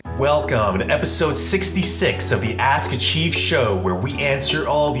Welcome to episode 66 of the Ask Achieve show, where we answer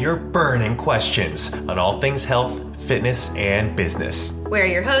all of your burning questions on all things health, fitness, and business. We're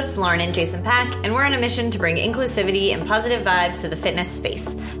your hosts, Lauren and Jason Pack, and we're on a mission to bring inclusivity and positive vibes to the fitness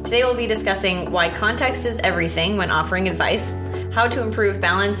space. Today we'll be discussing why context is everything when offering advice, how to improve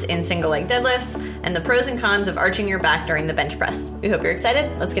balance in single leg deadlifts, and the pros and cons of arching your back during the bench press. We hope you're excited.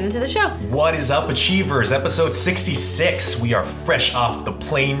 Let's get into the show. What is up, Achievers? Episode 66. We are fresh off the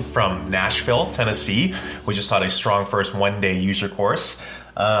plane from Nashville, Tennessee. We just had a strong first one-day user course.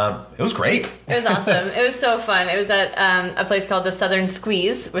 It was great. It was awesome. It was so fun. It was at a place called the Southern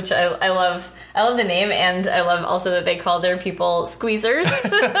Squeeze, which I love. I love the name, and I love also that they call their people squeezers.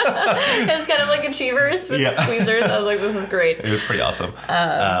 It's kind of like achievers, but squeezers. I was like, this is great. It was pretty awesome.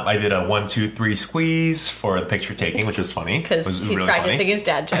 I did a 1, 2, 3 squeeze for the picture taking, which was funny. Because he's really practicing his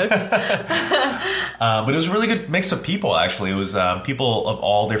dad jokes. But it was a really good mix of people, actually. It was people of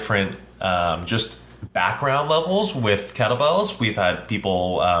all different just background levels with kettlebells. We've had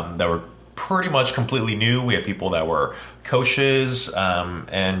people that were pretty much completely new. We had people that were coaches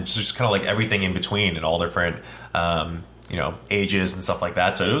and just kind of like everything in between and all different ages and stuff like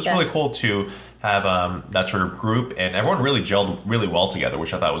that. So it was really cool to have that sort of group, and everyone really gelled really well together,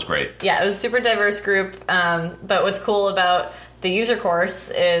 which I thought was great. Yeah, it was a super diverse group. But what's cool about the user course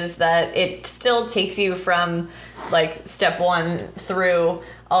is that it still takes you from like step one through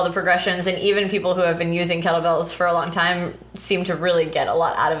all the progressions, and even people who have been using kettlebells for a long time seem to really get a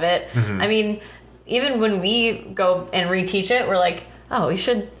lot out of it. Mm-hmm. I mean, even when we go and reteach it, we're like, oh, we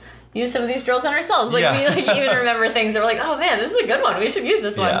should use some of these drills on ourselves. Like we even remember things that we're like, oh man, this is a good one. We should use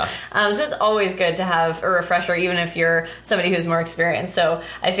this one. So it's always good to have a refresher, even if you're somebody who's more experienced. So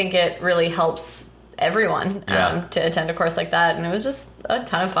I think it really helps everyone to attend a course like that, and it was just a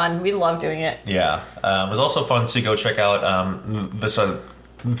ton of fun. We love doing it. It was also fun to go check out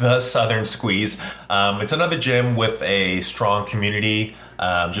the Southern Squeeze. It's another gym with a strong community,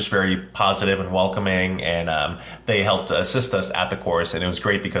 just very positive and welcoming, and they helped assist us at the course, and it was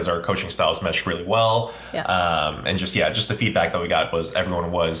great because our coaching styles meshed really well. And just the feedback that we got was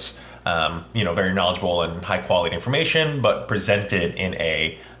everyone was very knowledgeable and high quality information, but presented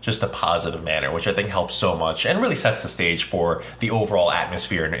in just a positive manner, which I think helps so much and really sets the stage for the overall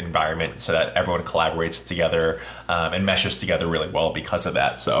atmosphere and environment so that everyone collaborates together and meshes together really well because of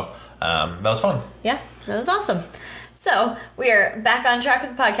that. So that was fun. Yeah, that was awesome. So we are back on track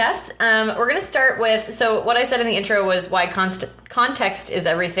with the podcast. We're going to start with, so what I said in the intro was why context is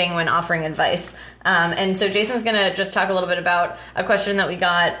everything when offering advice. And so Jason's going to just talk a little bit about a question that we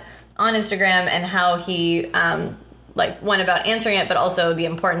got on Instagram and how he went about answering it, but also the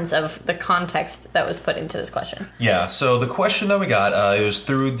importance of the context that was put into this question. Yeah, so the question that we got, it was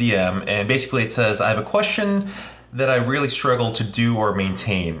through DM, and basically it says, I have a question that I really struggle to do or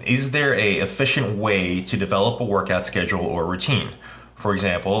maintain. Is there a efficient way to develop a workout schedule or routine? For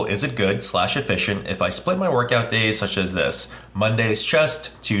example, is it good/efficient if I split my workout days such as this: Mondays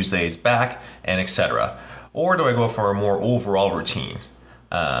chest, Tuesdays back, and etc.? Or do I go for a more overall routine?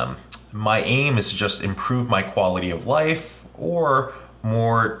 My aim is to just improve my quality of life, or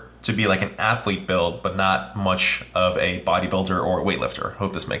more to be like an athlete build, but not much of a bodybuilder or weightlifter.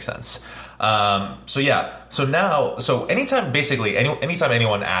 Hope this makes sense. So anytime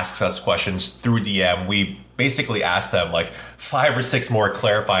anyone asks us questions through DM, we basically ask them like 5 or 6 more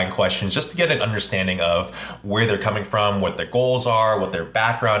clarifying questions just to get an understanding of where they're coming from, what their goals are, what their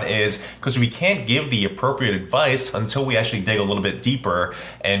background is, because we can't give the appropriate advice until we actually dig a little bit deeper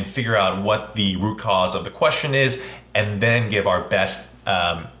and figure out what the root cause of the question is, and then give our best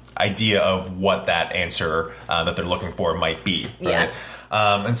idea of what that answer that they're looking for might be. Right?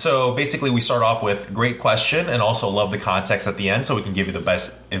 And so basically we start off with great question and also love the context at the end so we can give you the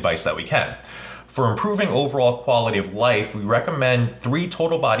best advice that we can. For improving overall quality of life, we recommend 3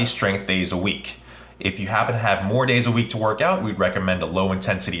 total body strength days a week. If you happen to have more days a week to work out, we'd recommend a low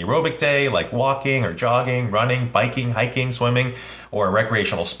intensity aerobic day like walking or jogging, running, biking, hiking, swimming, or a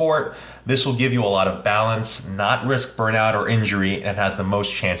recreational sport. This will give you a lot of balance, not risk burnout or injury, and has the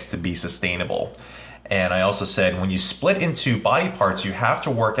most chance to be sustainable. And I also said when you split into body parts, you have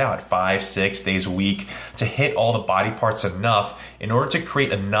to work out 5-6 days a week to hit all the body parts enough in order to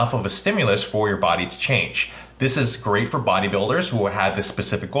create enough of a stimulus for your body to change. This is great for bodybuilders who have this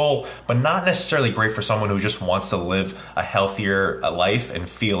specific goal, but not necessarily great for someone who just wants to live a healthier life and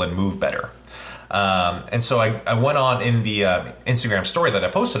feel and move better. And so I went on in the Instagram story that I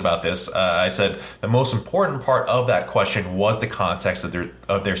posted about this. I said the most important part of that question was the context of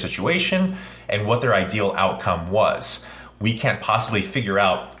their situation and what their ideal outcome was. We can't possibly figure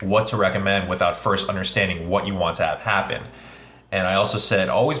out what to recommend without first understanding what you want to have happen. And I also said,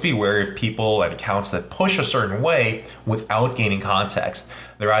 always be wary of people and accounts that push a certain way without gaining context.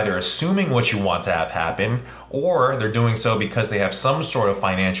 They're either assuming what you want to have happen, or they're doing so because they have some sort of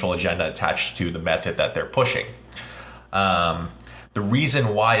financial agenda attached to the method that they're pushing. The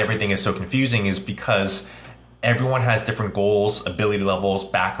reason why everything is so confusing is because everyone has different goals, ability levels,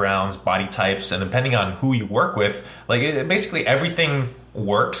 backgrounds, body types, and depending on who you work with, basically everything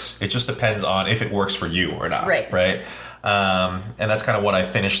works. It just depends on if it works for you or not. Right? And that's kind of what I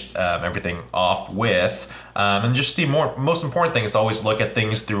finished everything off with. And just the most important thing is to always look at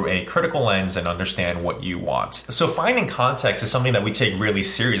things through a critical lens and understand what you want. So finding context is something that we take really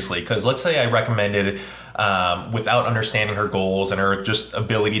seriously, because let's say I recommended without understanding her goals and her just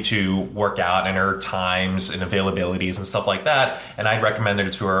ability to work out and her times and availabilities and stuff like that. And I'd recommended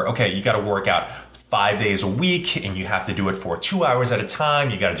it to her, okay, you got to work out 5 days a week, and you have to do it for 2 hours at a time.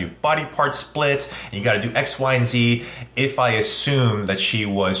 You got to do body part splits, and you got to do X, Y, and Z. If I assume that she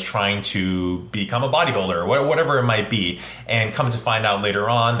was trying to become a bodybuilder, or whatever it might be, and come to find out later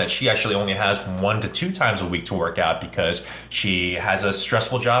on that she actually only has 1 to 2 times a week to work out because she has a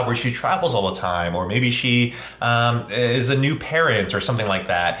stressful job where she travels all the time, or maybe she is a new parent or something like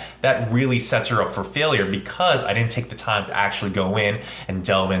that, that really sets her up for failure because I didn't take the time to actually go in and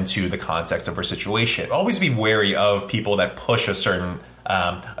delve into the context of her situation. Always be wary of people that push a certain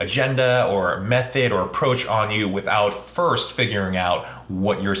agenda or method or approach on you without first figuring out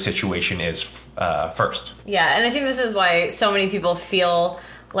what your situation is first. Yeah, and I think this is why so many people feel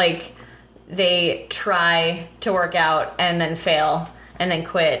like they try to work out and then fail and then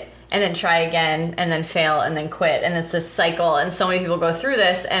quit and then try again and then fail and then quit. And it's this cycle, and so many people go through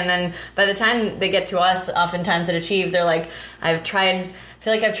this, and then by the time they get to us, oftentimes at Achieve, they're like, I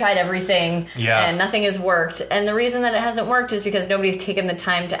feel like I've tried everything and nothing has worked. And the reason that it hasn't worked is because nobody's taken the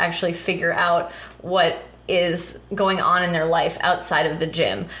time to actually figure out what is going on in their life outside of the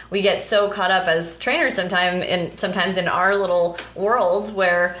gym. We get so caught up as trainers sometimes in our little world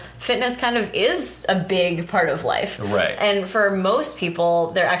where fitness kind of is a big part of life. Right. And for most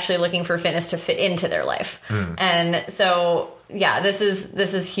people, they're actually looking for fitness to fit into their life. And so this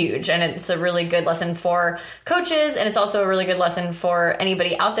is huge, and it's a really good lesson for coaches, and it's also a really good lesson for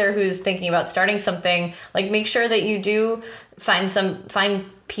anybody out there who's thinking about starting something. Like, make sure that you do find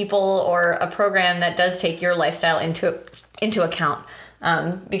people or a program that does take your lifestyle into account,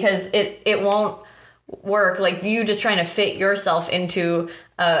 because it won't work like you just trying to fit yourself into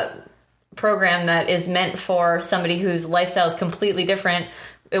a program that is meant for somebody whose lifestyle is completely different.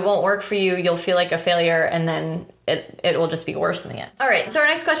 It won't work for you. You'll feel like a failure, and then it will just be worse in the end. All right, so our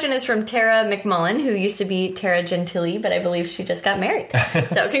next question is from Tara McMullen, who used to be Tara Gentili, but I believe she just got married.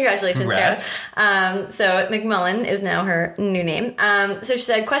 So congratulations, Tara. So McMullen is now her new name. So she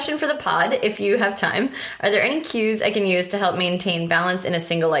said, question for the pod, if you have time. Are there any cues I can use to help maintain balance in a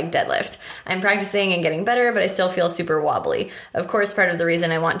single leg deadlift? I'm practicing and getting better, but I still feel super wobbly. Of course, part of the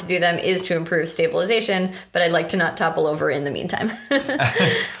reason I want to do them is to improve stabilization, but I'd like to not topple over in the meantime. So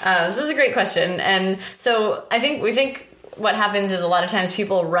this is a great question. And so we think what happens is a lot of times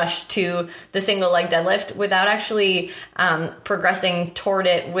people rush to the single leg deadlift without actually progressing toward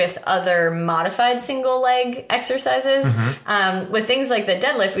it with other modified single leg exercises. With things like the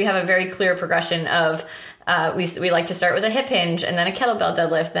deadlift, we have a very clear progression of we like to start with a hip hinge, and then a kettlebell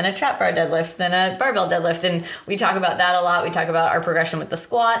deadlift, then a trap bar deadlift, then a barbell deadlift, and we talk about that a lot. We talk about our progression with the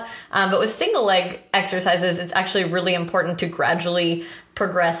squat, but with single leg exercises, it's actually really important to gradually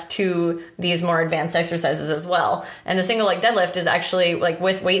progress to these more advanced exercises as well. And the single leg deadlift is actually, like,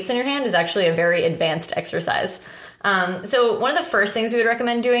 with weights in your hand, is actually a very advanced exercise. So one of the first things we would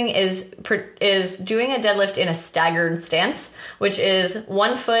recommend doing is doing a deadlift in a staggered stance, which is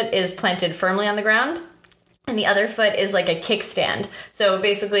one foot is planted firmly on the ground, and the other foot is like a kickstand. So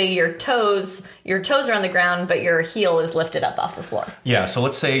basically your toes are on the ground, but your heel is lifted up off the floor. Yeah, so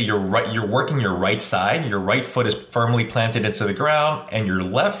let's say you're working your right side, your right foot is firmly planted into the ground, and your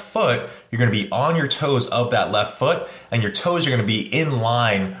left foot, you're going to be on your toes of that left foot, and your toes are going to be in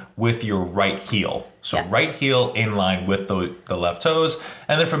line with your right heel. So right heel in line with the left toes.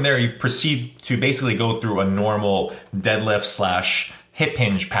 And then from there, you proceed to basically go through a normal deadlift / hip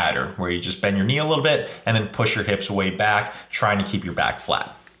hinge pattern where you just bend your knee a little bit and then push your hips way back, trying to keep your back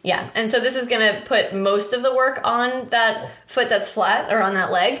flat. Yeah, and so this is going to put most of the work on that foot that's flat or on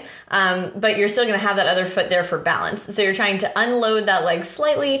that leg, but you're still going to have that other foot there for balance. So you're trying to unload that leg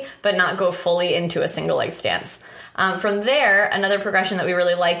slightly, but not go fully into a single leg stance. From there, another progression that we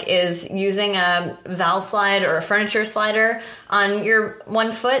really like is using a valve slide or a furniture slider on your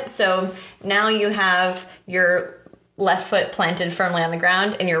one foot. So now you have your left foot planted firmly on the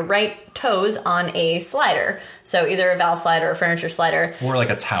ground and your right toes on a slider. So either a valve slide or a furniture slider. Or like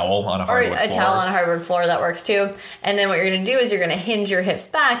a towel on a Or hardwood a floor. towel on a hardwood floor, that works too. And then what you're going to do is you're going to hinge your hips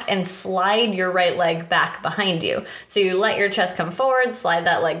back and slide your right leg back behind you. So you let your chest come forward, slide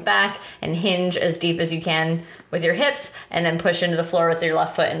that leg back, and hinge as deep as you can with your hips, and then push into the floor with your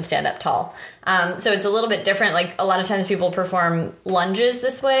left foot and stand up tall. So it's a little bit different. Like a lot of times people perform lunges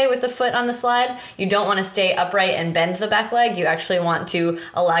this way with the foot on the slide. You don't want to stay upright and bend the back leg. You actually want to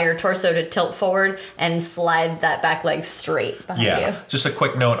allow your torso to tilt forward and slide that back leg straight behind you. Just a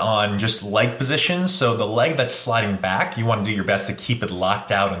quick note on just leg positions. So the leg that's sliding back, you want to do your best to keep it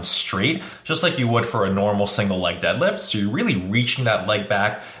locked out and straight, just like you would for a normal single leg deadlift. So you're really reaching that leg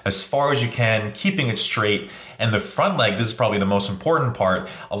back as far as you can, keeping it straight. And the front leg, this is probably the most important part.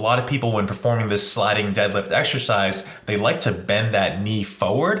 A lot of people, when performing this sliding deadlift exercise, they like to bend that knee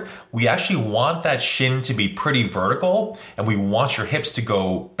forward. We actually want that shin to be pretty vertical, and we want your hips to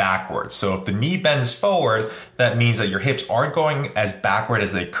go backwards. So if the knee bends forward, that means that your hips aren't going as backward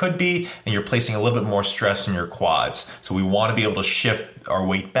as they could be, and you're placing a little bit more stress in your quads. So we want to be able to shift our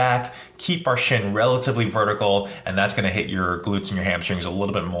weight back, keep our shin relatively vertical, and that's going to hit your glutes and your hamstrings a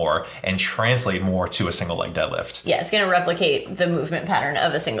little bit more and translate more to a single leg deadlift. Yeah, it's going to replicate the movement pattern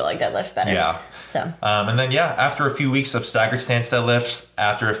of a single leg deadlift better. Yeah. So. And then, after a few weeks of staggered stance deadlifts,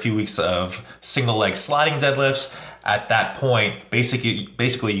 after a few weeks of single leg sliding deadlifts, at that point,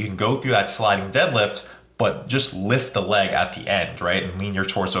 basically you can go through that sliding deadlift, but just lift the leg at the end, right? And lean your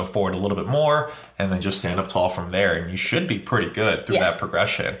torso forward a little bit more, and then just stand up tall from there. And you should be pretty good through that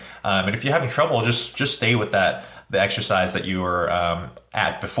progression. And if you're having trouble, just stay with the exercise that you were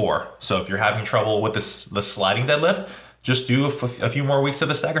at before. So if you're having trouble with the sliding deadlift, just do a few more weeks of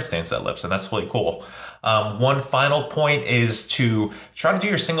the staggered stance deadlifts, and that's really cool. One final point is to try to do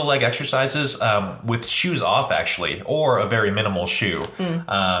your single leg exercises with shoes off, actually, or a very minimal shoe.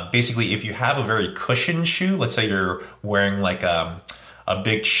 Basically, if you have a very cushioned shoe, let's say you're wearing like a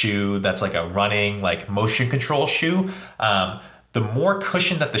big shoe that's like a running, like motion control shoe, the more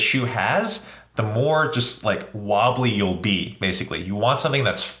cushion that the shoe has, the more just like wobbly you'll be, basically. You want something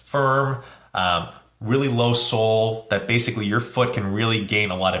that's firm, really low sole, that basically your foot can really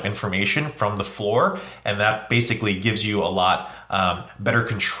gain a lot of information from the floor, and that basically gives you a lot better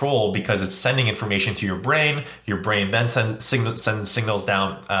control because it's sending information to your brain. Your brain then sends signals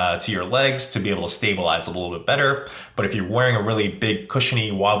down to your legs to be able to stabilize a little bit better. But if you're wearing a really big,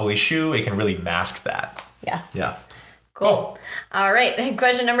 cushiony, wobbly shoe, it can really mask that. Yeah. Cool. All right.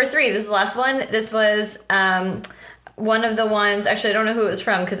 Question number 3. This is the last one. This was one of the ones, actually I don't know who it was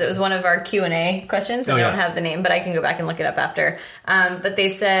from because it was one of our Q&A questions. I don't have the name, but I can go back and look it up after. But they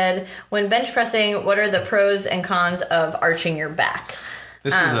said, when bench pressing, what are the pros and cons of arching your back?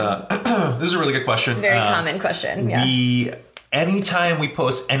 This is a really good question. Very common question. Anytime we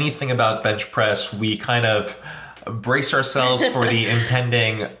post anything about bench press, we kind of brace ourselves for the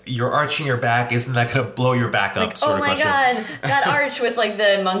impending, you're arching your back, isn't that going to blow your back up sort of question. Oh my god, that arch with like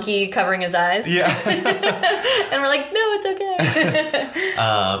the monkey covering his eyes. Yeah. And we're like, no, it's okay.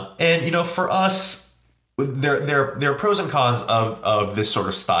 And for us, there are pros and cons of this sort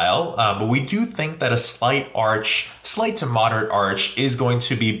of style, but we do think that a slight to moderate arch is going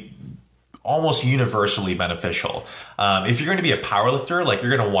to be almost universally beneficial. If you're going to be a powerlifter, like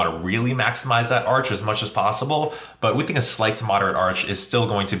you're going to want to really maximize that arch as much as possible, but we think a slight to moderate arch is still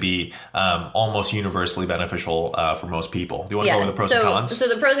going to be almost universally beneficial for most people. Do you want to go over the pros and cons? So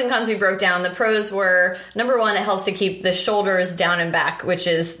the pros and cons we broke down. The pros were, number one, it helps to keep the shoulders down and back, which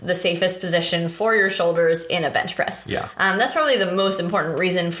is the safest position for your shoulders in a bench press. Yeah. That's probably the most important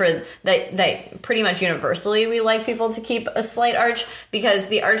reason for that pretty much universally we like people to keep a slight arch, because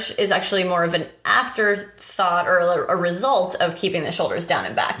the arch is actually more of an afterthought or a result of keeping the shoulders down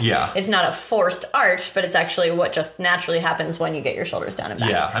and back. Yeah. It's not a forced arch, but it's actually what just naturally happens when you get your shoulders down and back.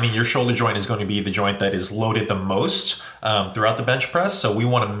 Yeah, I mean, your shoulder joint is going to be the joint that is loaded the most throughout the bench press, so we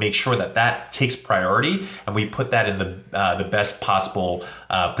want to make sure that takes priority, and we put that in the best possible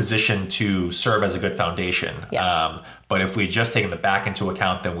position to serve as a good foundation. Yeah. But if we just taken the back into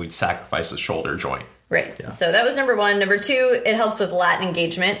account, then we'd sacrifice the shoulder joint. Right. Yeah. So that was number one. Number two, it helps with lat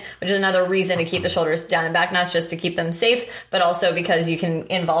engagement, which is another reason to keep the shoulders down and back, not just to keep them safe, but also because you can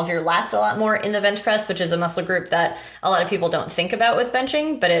involve your lats a lot more in the bench press, which is a muscle group that a lot of people don't think about with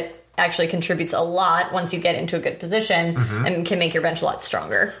benching, but it actually contributes a lot once you get into a good position and can make your bench a lot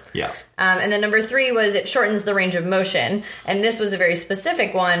stronger. Yeah. And then number three was it shortens the range of motion. And this was a very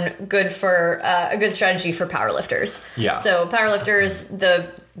specific one, good for a good strategy for powerlifters. Yeah. So powerlifters,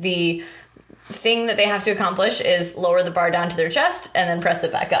 the thing that they have to accomplish is lower the bar down to their chest and then press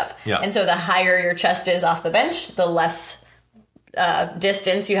it back up. Yeah. And so the higher your chest is off the bench, the less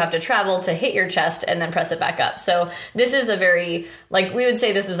distance you have to travel to hit your chest and then press it back up. So this is a very, like, we would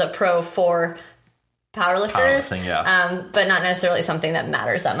say this is a pro for powerlifters, but not necessarily something that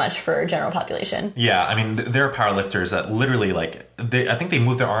matters that much for general population. Yeah, I mean, there are powerlifters that literally, like, I think they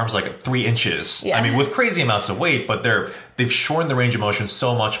move their arms like 3 inches. Yeah. I mean, with crazy amounts of weight, but they've shortened the range of motion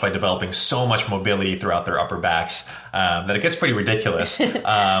so much by developing so much mobility throughout their upper backs that it gets pretty ridiculous.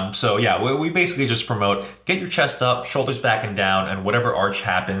 So yeah, we basically just promote get your chest up, shoulders back and down, and whatever arch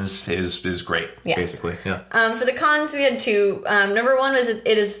happens is great. Yeah. Basically. Yeah. For the cons, we had 2. Number 1 was it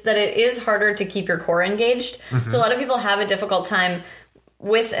is harder to keep your core engaged. So a lot of people have a difficult time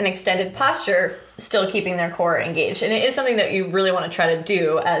with an extended posture still keeping their core engaged, and it is something that you really want to try to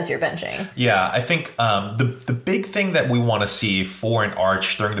do as you're benching. Yeah, I think the big thing that we want to see for an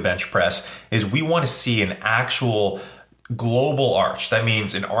arch during the bench press is we want to see an actual global arch. That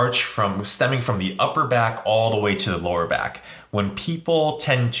means an arch stemming from the upper back all the way to the lower back. When people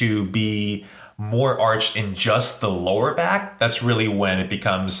tend to be more arched in just the lower back, that's really when it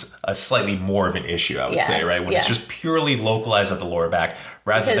becomes a slightly more of an issue, I would say, right? When it's just purely localized at the lower back,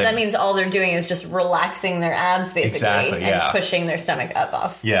 because that means all they're doing is just relaxing their abs, basically, and pushing their stomach up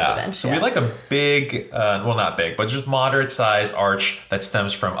off the bench. So we like a big, well, not big, but just moderate-sized arch that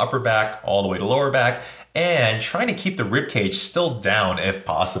stems from upper back all the way to lower back, and trying to keep the rib cage still down if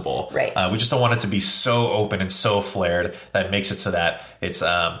possible. Right. We just don't want it to be so open and so flared that it makes it so that it's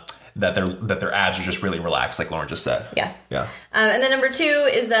that their abs are just really relaxed, like Lauren just said. Yeah. Yeah. And then number 2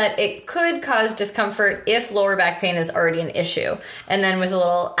 is that it could cause discomfort if lower back pain is already an issue. And then with a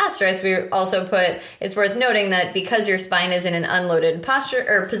little asterisk, we also put, it's worth noting that because your spine is in an unloaded posture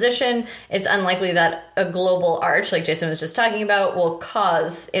or position, it's unlikely that a global arch, like Jason was just talking about, will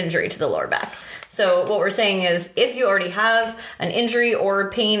cause injury to the lower back. So what we're saying is if you already have an injury or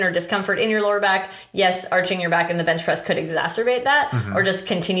pain or discomfort in your lower back, yes, arching your back in the bench press could exacerbate that or just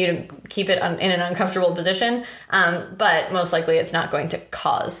continue to keep it in an uncomfortable position. But most likely it's not going to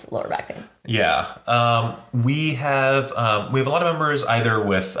cause lower back pain. Yeah. We have a lot of members either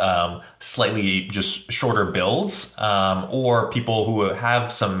with slightly just shorter builds or people who have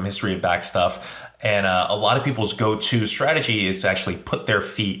some history of back stuff. And a lot of people's go-to strategy is to actually put their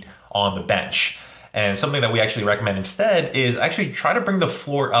feet on the bench. And something that we actually recommend instead is actually try to bring the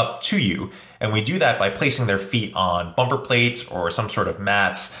floor up to you. And we do that by placing their feet on bumper plates or some sort of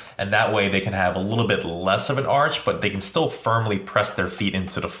mats. And that way they can have a little bit less of an arch, but they can still firmly press their feet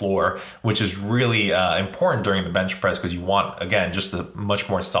into the floor, which is really important during the bench press because you want, again, just a much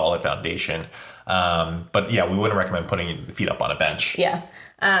more solid foundation. But yeah, we wouldn't recommend putting the feet up on a bench. Yeah.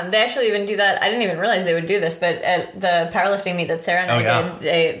 They actually even do that. I didn't even realize they would do this, but at the powerlifting meet that Sarah and I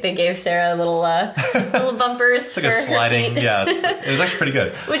did, they gave Sarah little bumpers it's like for a sliding, her feet. Yeah, it was actually pretty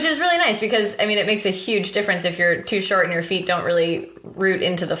good. Which is really nice because, I mean, it makes a huge difference if you're too short and your feet don't really root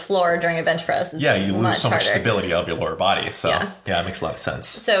into the floor during a bench press. It's you lose so much harder. stability of your lower body. So yeah, it makes a lot of sense.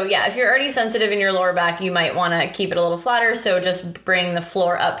 So yeah, if you're already sensitive in your lower back, you might want to keep it a little flatter. So just bring the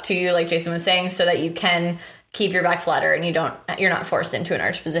floor up to you, like Jason was saying, so that you can keep your back flatter and you're not forced into an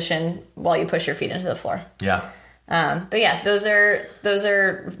arch position while you push your feet into the floor. Yeah. But yeah, those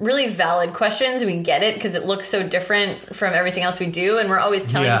are really valid questions. We get it because it looks so different from everything else we do, and we're always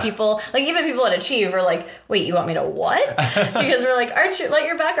telling people, like even people at Achieve are like, "Wait, you want me to what?" Because we're like, "Arch, let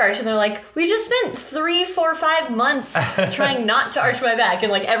your back arch," and they're like, "We just spent 3, 4, 5 months trying not to arch my back,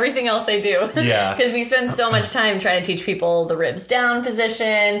 and like everything else I do." Yeah, because we spend so much time trying to teach people the ribs down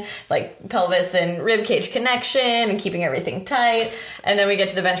position, like pelvis and rib cage connection, and keeping everything tight, and then we get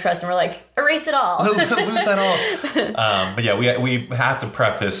to the bench press and we're like, "Erase it all, lose that all." But yeah, we have to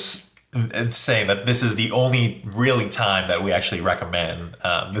preface saying that this is the only really time that we actually recommend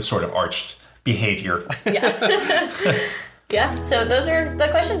this sort of arched behavior. Yeah. Yeah, so those are the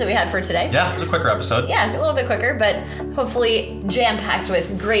questions that we had for today. Yeah, it's a quicker episode. Yeah, a little bit quicker, but hopefully jam-packed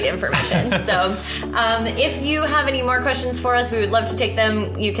with great information. So if you have any more questions for us, we would love to take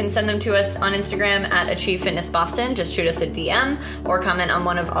them. You can send them to us on Instagram at Achieve Fitness Boston. Just shoot us a DM or comment on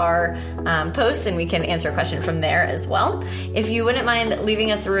one of our posts, and we can answer a question from there as well. If you wouldn't mind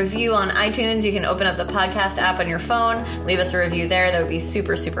leaving us a review on iTunes, you can open up the podcast app on your phone, leave us a review there. That would be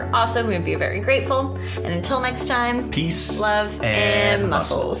super, super awesome. We would be very grateful. And until next time, peace, love, and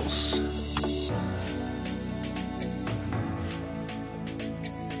muscles.